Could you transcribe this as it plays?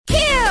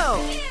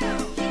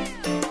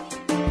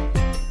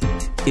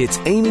It's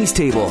Amy's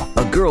Table,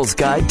 a girl's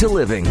guide to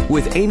living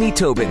with Amy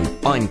Tobin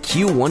on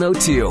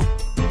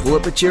Q102. Pull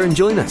up a chair and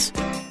join us.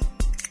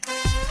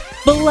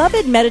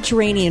 Beloved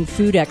Mediterranean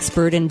food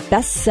expert and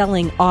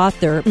best-selling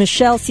author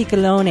Michelle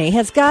Scicolone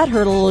has got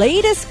her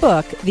latest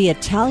book, The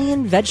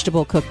Italian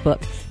Vegetable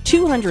Cookbook,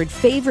 200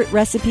 favorite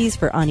recipes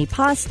for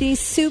antipasti,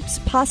 soups,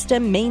 pasta,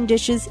 main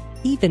dishes,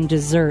 even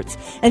desserts.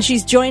 And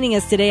she's joining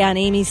us today on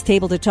Amy's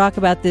Table to talk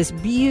about this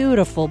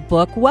beautiful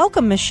book.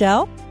 Welcome,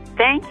 Michelle.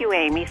 Thank you,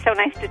 Amy. So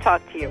nice to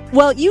talk to you.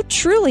 Well, you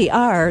truly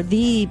are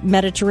the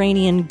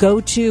Mediterranean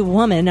go-to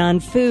woman on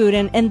food,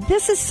 and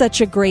this is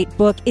such a great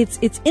book.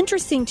 It's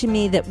interesting to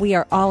me that we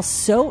are all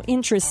so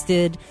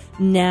interested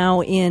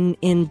now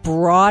in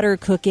broader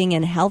cooking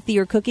and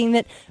healthier cooking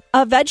that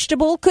a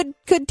vegetable could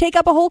take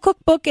up a whole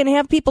cookbook and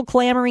have people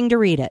clamoring to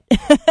read it.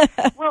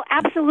 Well,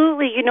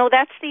 absolutely. You know,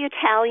 that's the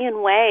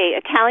Italian way.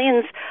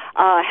 Italians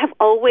have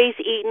always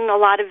eaten a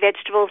lot of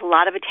vegetables. A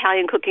lot of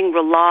Italian cooking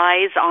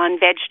relies on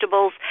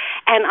vegetables.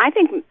 And I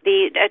think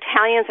the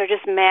Italians are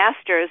just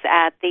masters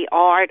at the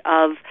art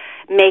of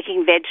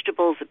making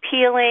vegetables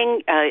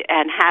appealing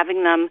and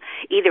having them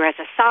either as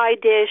a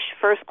side dish,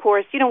 first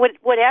course, you know,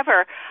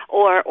 whatever,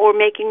 or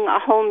making a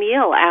whole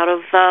meal out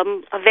of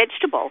a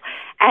vegetable.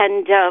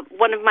 And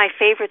one of my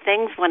favorite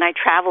things when I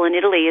travel in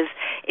Italy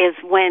is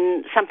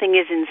when something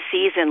is in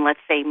season, let's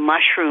say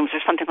mushrooms or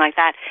something like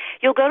that.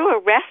 You'll go to a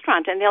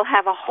restaurant and they'll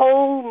have a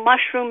whole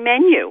mushroom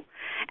menu.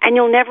 And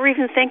you'll never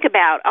even think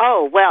about,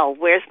 oh, well,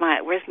 where's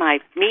my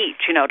meat,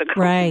 you know, to cook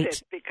right. with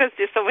it, because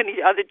there's so many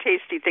other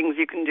tasty things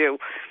you can do.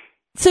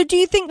 So do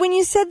you think, when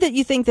you said that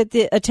you think that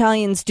the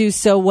Italians do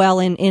so well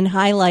in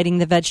highlighting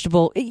the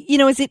vegetable, you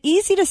know, is it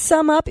easy to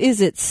sum up?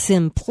 Is it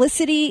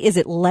simplicity? Is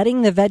it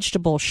letting the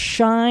vegetable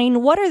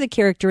shine? What are the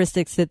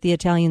characteristics that the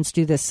Italians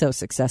do this so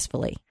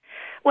successfully?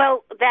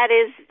 Well,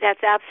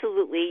 that's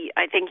absolutely,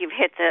 I think you've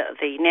hit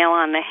the nail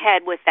on the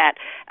head with that.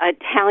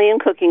 Italian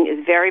cooking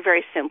is very,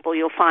 very simple.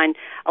 You'll find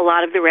a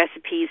lot of the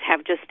recipes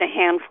have just a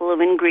handful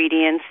of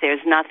ingredients. There's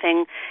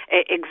nothing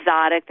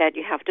exotic that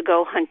you have to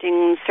go hunting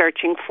and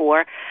searching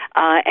for.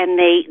 And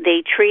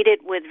they treat it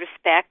with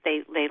respect.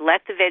 They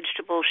let the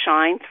vegetables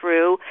shine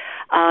through.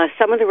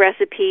 Some of the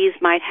recipes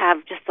might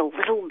have just a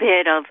little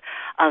bit of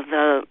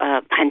the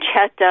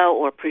pancetta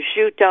or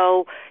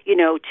prosciutto, you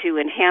know, to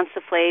enhance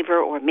the flavor,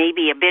 or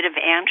maybe a bit of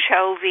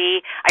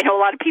anchovy. I know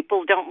a lot of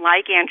people don't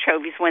like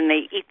anchovies when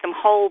they eat them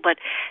whole, but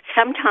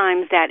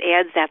sometimes that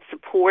adds that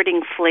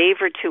supporting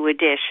flavor to a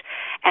dish,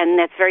 and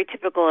that's very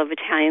typical of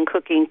Italian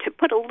cooking, to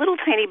put a little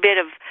tiny bit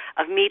of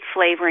meat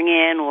flavoring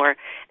in, or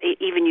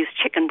even use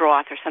chicken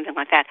broth or something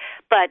like that.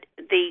 But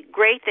the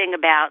great thing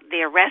about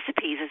their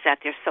recipes is that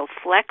they're so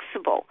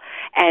flexible,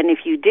 and if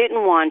you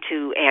didn't want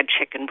to add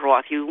chicken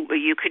broth, you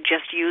could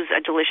just use a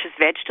delicious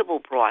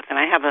vegetable broth. And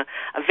I have a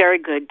very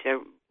good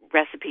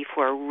recipe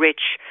for a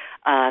rich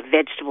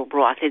vegetable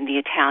broth in the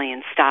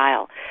Italian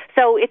style.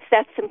 So it's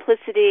that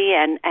simplicity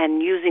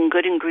and using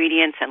good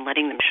ingredients and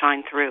letting them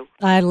shine through.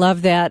 I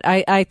love that.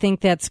 I think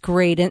that's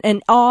great.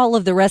 And all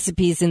of the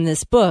recipes in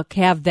this book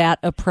have that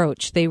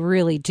approach. They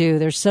really do.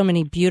 There's so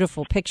many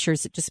beautiful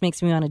pictures. It just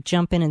makes me want to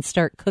jump in and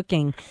start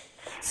cooking.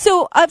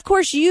 So, of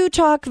course, you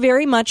talk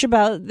very much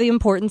about the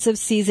importance of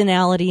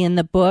seasonality in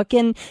the book.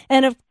 And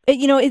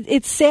you know,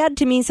 it's sad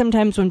to me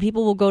sometimes when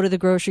people will go to the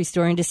grocery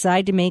store and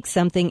decide to make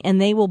something, and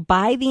they will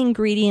buy the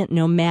ingredient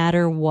no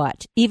matter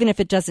what, even if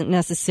it doesn't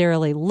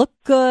necessarily look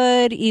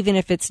good, even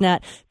if it's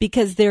not,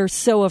 because they're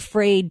so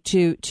afraid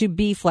to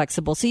be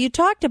flexible. So you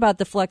talked about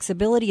the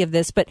flexibility of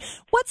this, but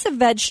what's a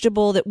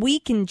vegetable that we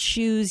can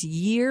choose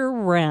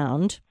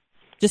year-round,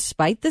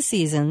 despite the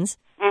seasons,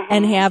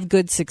 and have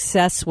good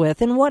success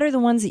with? And what are the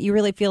ones that you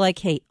really feel like,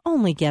 hey,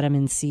 only get them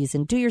in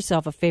season? Do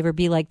yourself a favor,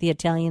 be like the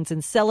Italians,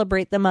 and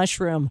celebrate the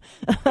mushroom.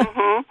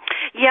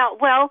 Yeah,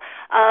 well,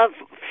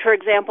 for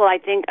example,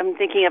 I'm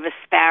thinking of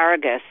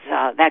asparagus.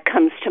 That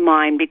comes to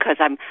mind because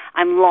I'm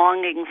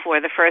longing for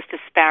the first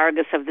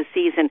asparagus of the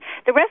season.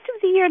 The rest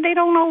of the year, they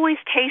don't always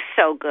taste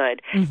so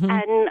good.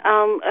 And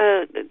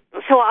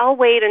so I'll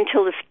wait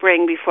until the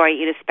spring before I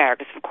eat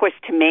asparagus. Of course,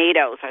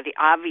 tomatoes are the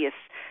obvious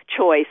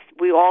choice.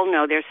 We all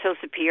know they're so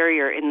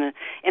superior in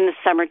the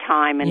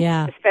summertime, and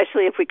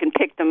especially if we can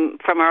pick them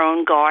from our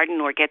own garden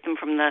or get them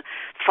from the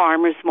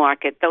farmer's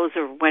market. Those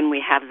are when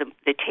we have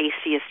the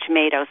tastiest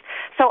tomatoes.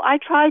 So I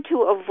try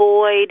to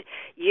avoid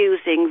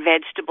using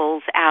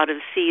vegetables out of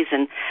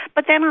season.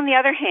 But then on the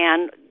other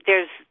hand,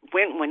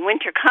 when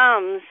winter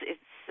comes,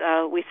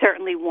 we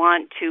certainly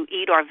want to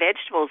eat our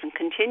vegetables and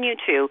continue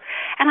to.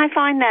 And I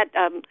find that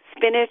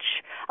spinach,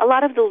 a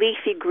lot of the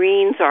leafy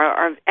greens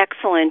are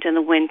excellent in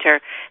the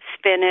winter.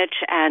 Spinach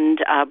and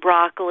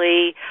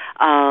broccoli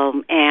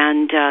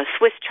and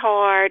Swiss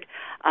chard.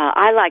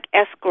 I like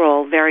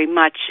escarole very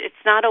much. It's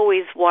not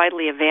always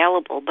widely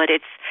available, but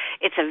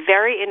it's a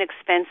very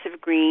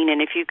inexpensive green,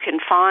 and if you can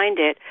find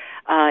it,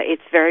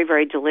 it's very,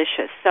 very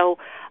delicious. So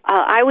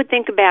I would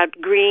think about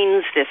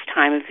greens this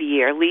time of the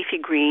year, leafy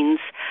greens,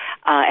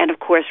 and of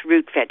course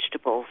root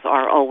vegetables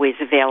are always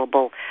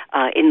available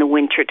in the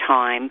winter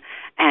time,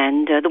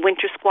 and the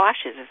winter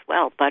squashes as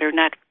well,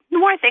 butternut the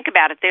more I think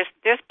about it,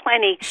 there's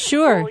plenty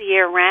Sure. all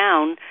year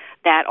round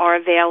that are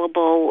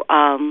available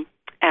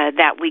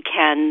that we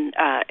can,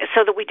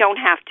 so that we don't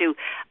have to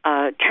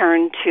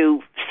turn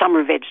to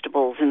summer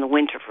vegetables in the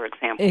winter, for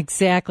example.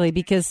 Exactly,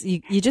 because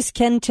you just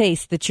can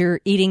taste that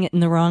you're eating it in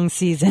the wrong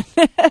season.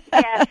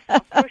 Yes,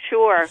 for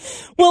sure.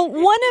 Well,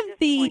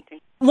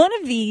 one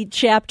of the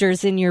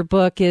chapters in your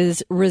book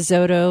is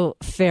risotto,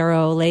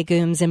 farro,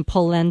 legumes, and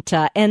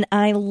polenta, and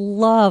I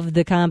love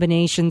the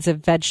combinations of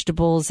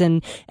vegetables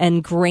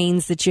and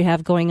grains that you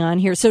have going on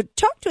here. So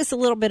talk to us a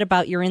little bit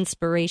about your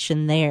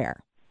inspiration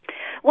there.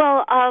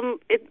 Well,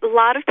 a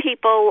lot of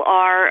people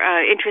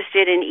are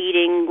interested in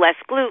eating less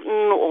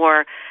gluten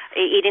or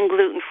eating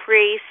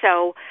gluten-free,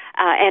 so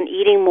and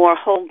eating more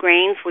whole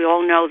grains. We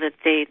all know that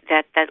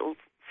that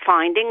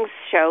findings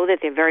show that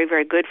they're very,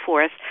 very good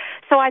for us.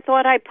 So I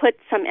thought I'd put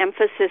some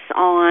emphasis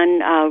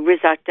on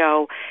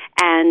risotto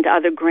and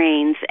other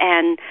grains.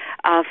 And,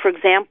 for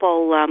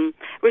example,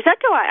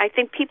 risotto, I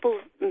think people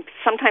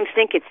sometimes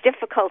think it's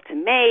difficult to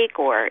make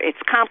or it's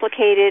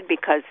complicated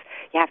because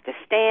you have to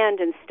stand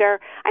and stir.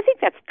 I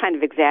think that's kind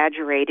of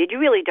exaggerated. You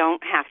really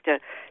don't have to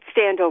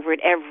stand over it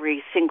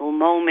every single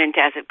moment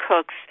as it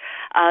cooks,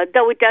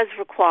 though it does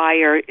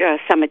require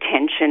some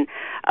attention.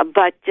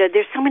 But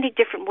there's so many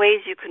different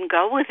ways you can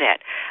go with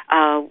it.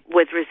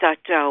 With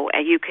risotto,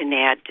 you can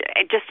add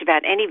just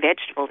about any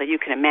vegetable that you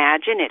can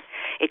imagine.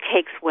 It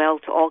takes well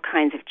to all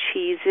kinds of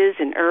cheeses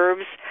and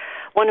herbs.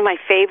 One of my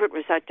favorite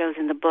risottos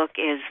in the book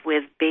is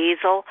with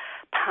basil,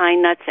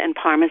 pine nuts, and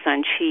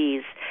Parmesan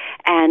cheese.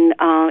 And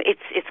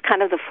it's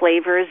kind of the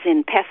flavors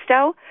in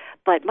pesto,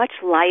 but much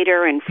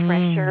lighter and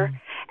fresher,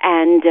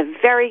 and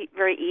very,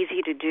 very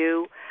easy to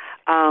do.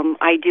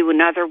 I do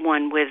another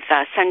one with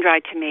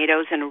sun-dried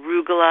tomatoes and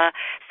arugula,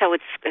 so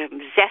it's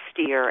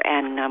zestier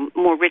and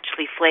more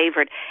richly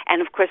flavored.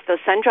 And, of course, those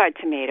sun-dried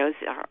tomatoes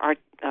are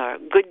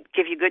good,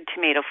 give you good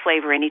tomato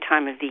flavor any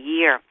time of the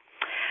year.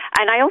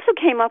 And I also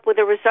came up with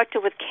a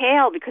risotto with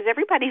kale because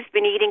everybody's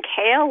been eating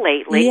kale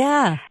lately.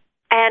 Yeah.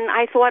 And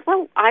I thought,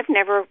 well, I've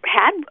never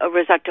had a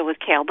risotto with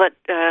kale, but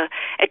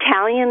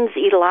Italians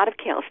eat a lot of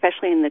kale,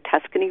 especially in the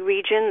Tuscany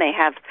region. They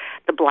have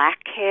the black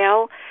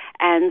kale,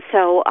 and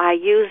so I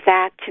use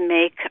that to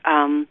make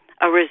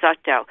a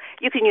risotto.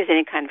 You can use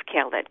any kind of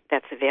kale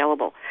that's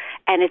available,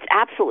 and it's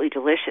absolutely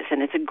delicious,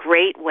 and it's a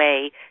great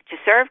way to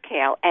serve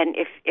kale. And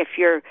if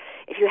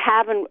you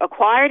haven't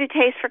acquired a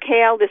taste for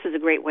kale, this is a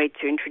great way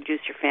to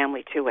introduce your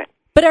family to it.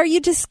 But are you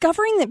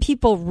discovering that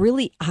people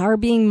really are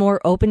being more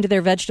open to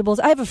their vegetables?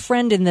 I have a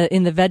friend in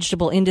the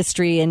vegetable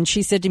industry, and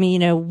she said to me,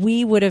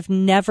 we would have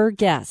never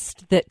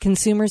guessed that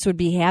consumers would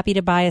be happy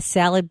to buy a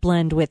salad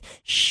blend with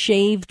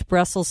shaved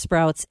Brussels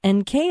sprouts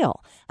and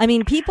kale. I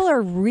mean, people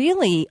are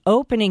really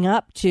opening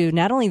up to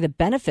not only the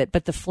benefit,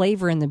 but the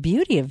flavor and the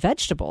beauty of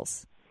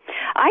vegetables.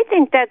 I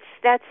think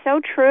that's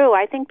so true.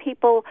 I think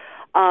people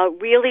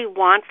really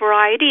want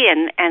variety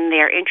and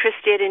they're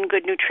interested in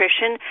good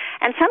nutrition.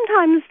 And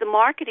sometimes the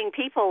marketing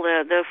people,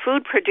 the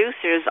food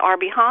producers, are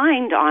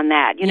behind on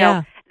that. You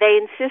know, they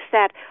insist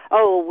that,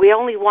 we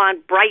only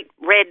want bright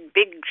red,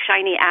 big,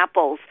 shiny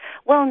apples.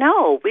 Well,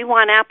 no, we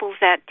want apples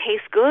that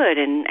taste good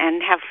and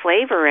have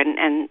flavor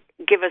and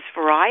give us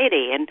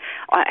variety and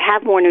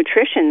have more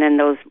nutrition than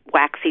those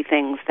waxy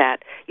things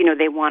that,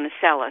 they want to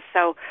sell us.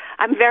 So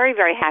I'm very,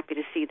 very happy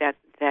to see that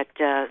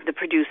the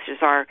producers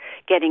are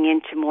getting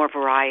into more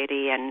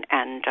variety and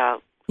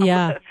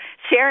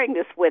sharing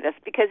this with us,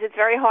 because it's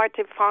very hard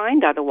to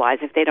find otherwise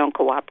if they don't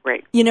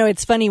cooperate.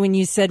 It's funny when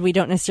you said we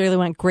don't necessarily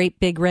want great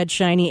big red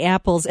shiny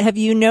apples. Have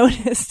you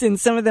noticed in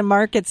some of the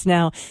markets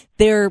now,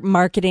 they're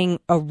marketing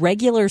a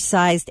regular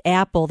sized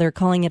apple. They're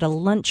calling it a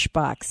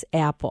lunchbox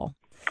apple.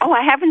 Oh,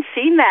 I haven't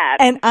seen that.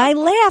 And I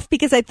laugh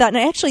because I thought,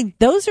 no, actually,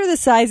 those are the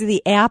size of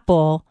the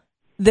apple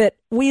that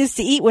we used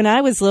to eat when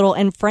I was little.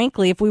 And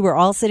frankly, if we were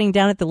all sitting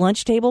down at the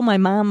lunch table, my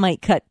mom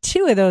might cut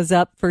 2 of those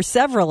up for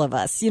several of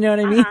us. You know what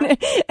I mean?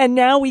 And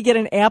now we get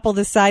an apple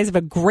the size of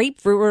a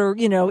grapefruit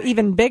or,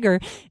 even bigger.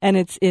 And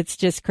it's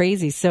just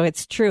crazy. So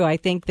it's true. I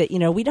think that,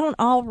 we don't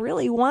all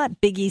really want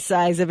biggie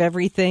size of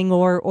everything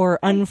or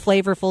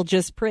unflavorful,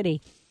 just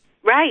pretty.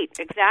 Right,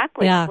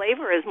 exactly. Yeah.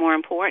 Flavor is more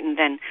important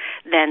than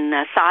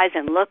size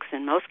and looks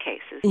in most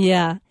cases.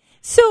 Yeah.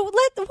 So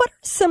what are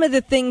some of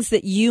the things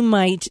that you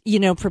might,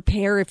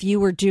 prepare if you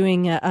were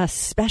doing a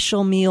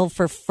special meal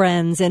for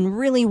friends and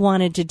really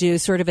wanted to do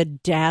sort of a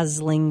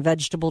dazzling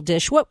vegetable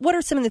dish? What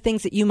are some of the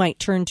things that you might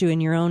turn to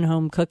in your own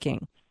home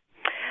cooking?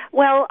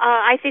 Well,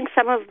 I think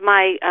some of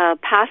my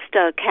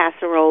pasta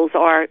casseroles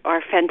are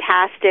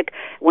fantastic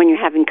when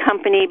you're having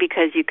company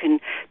because you can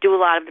do a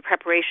lot of the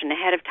preparation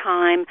ahead of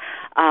time.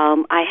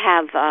 I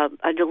have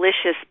a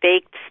delicious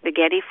baked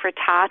spaghetti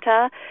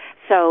frittata.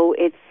 So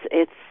it's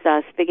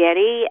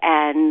spaghetti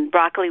and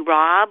broccoli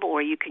rabe,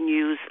 or you can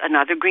use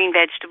another green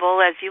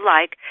vegetable as you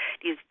like.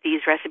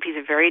 These recipes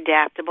are very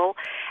adaptable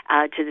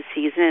to the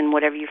season and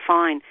whatever you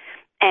find.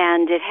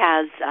 and it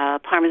has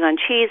Parmesan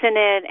cheese in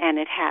it, and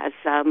it has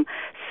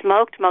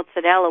smoked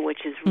mozzarella,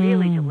 which is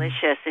really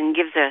delicious and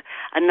gives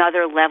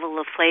another level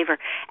of flavor.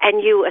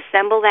 And you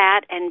assemble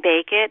that and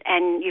bake it,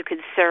 and you could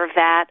serve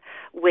that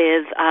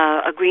with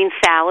a green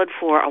salad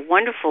for a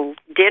wonderful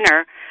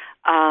dinner.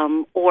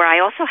 Or I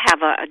also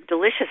have a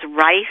delicious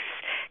rice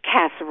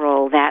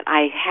casserole that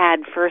I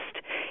had first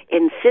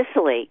in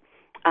Sicily.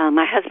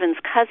 My husband's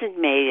cousin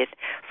made it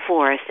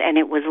for us, and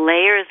it was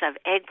layers of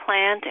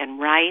eggplant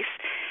and rice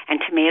and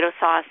tomato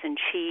sauce and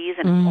cheese,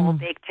 and it's all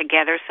baked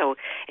together so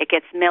it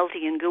gets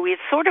melty and gooey.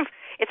 It's sort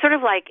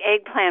of like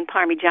eggplant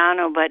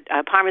parmigiano, but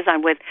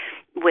parmesan with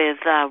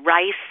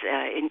rice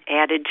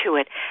added to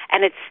it,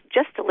 and it's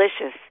just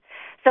delicious.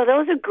 So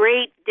those are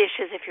great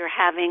dishes if you're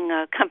having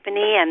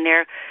company, and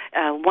they're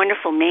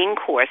wonderful main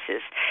courses.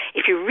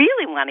 If you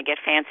really want to get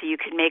fancy, you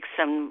can make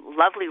some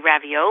lovely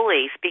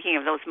ravioli. Speaking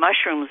of those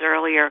mushrooms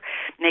earlier,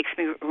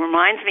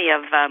 reminds me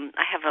of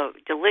I have a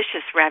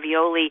delicious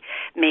ravioli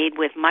made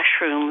with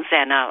mushrooms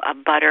and a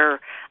butter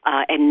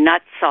and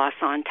nut sauce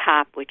on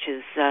top, which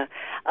is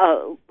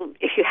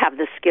if you have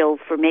the skill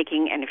for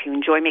making, and if you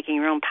enjoy making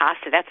your own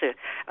pasta, that's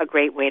a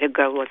great way to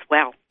go as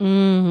well.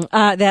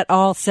 That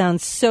all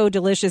sounds so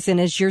delicious. And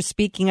as you're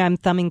speaking, I'm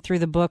thumbing through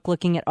the book,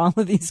 looking at all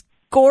of these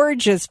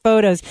gorgeous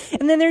photos.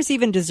 And then there's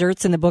even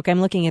desserts in the book.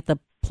 I'm looking at the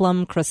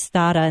plum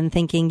crostata and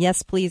thinking,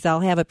 yes, please, I'll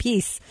have a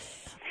piece.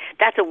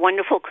 That's a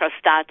wonderful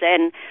crostata,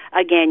 and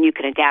again, you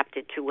can adapt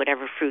it to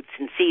whatever fruits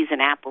in season,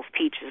 apples,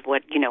 peaches,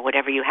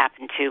 whatever you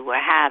happen to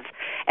have,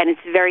 and it's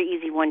a very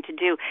easy one to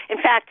do. In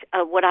fact,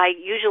 what I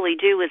usually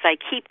do is I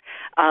keep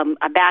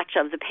a batch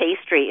of the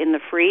pastry in the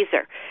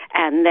freezer,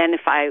 and then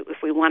if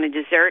we want a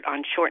dessert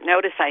on short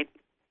notice, I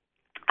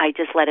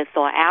just let it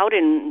thaw out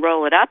and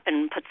roll it up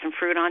and put some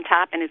fruit on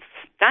top, and it's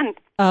done.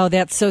 Oh,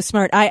 that's so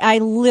smart. I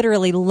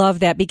literally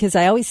love that, because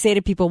I always say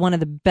to people, one of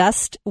the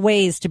best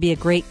ways to be a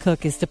great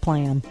cook is to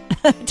plan.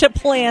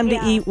 To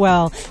eat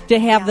well, to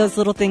have those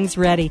little things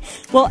ready.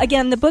 Well,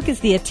 again, the book is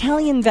The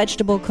Italian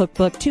Vegetable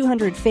Cookbook,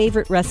 200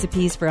 Favorite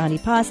Recipes for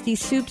Antipasti,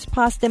 Soups,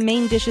 Pasta,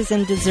 Main Dishes,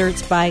 and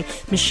Desserts by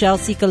Michelle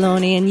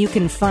Scicolone. And you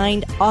can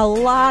find a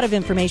lot of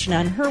information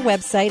on her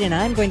website, and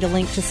I'm going to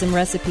link to some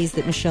recipes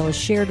that Michelle has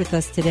shared with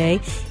us today.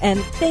 And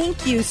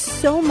thank you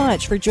so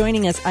much for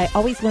joining us. I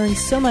always learn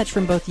so much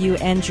from both you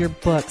and your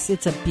books.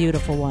 It's a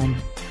beautiful one.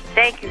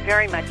 Thank you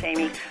very much,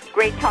 Amy.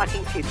 Great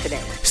talking to you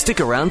today.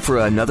 Stick around for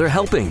another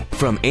helping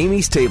from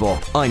Amy's Table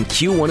on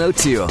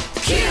Q102.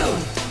 Q!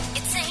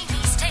 It's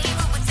Amy's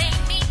Table with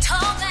Amy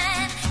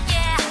Tobin,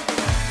 yeah.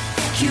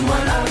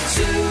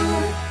 Q102.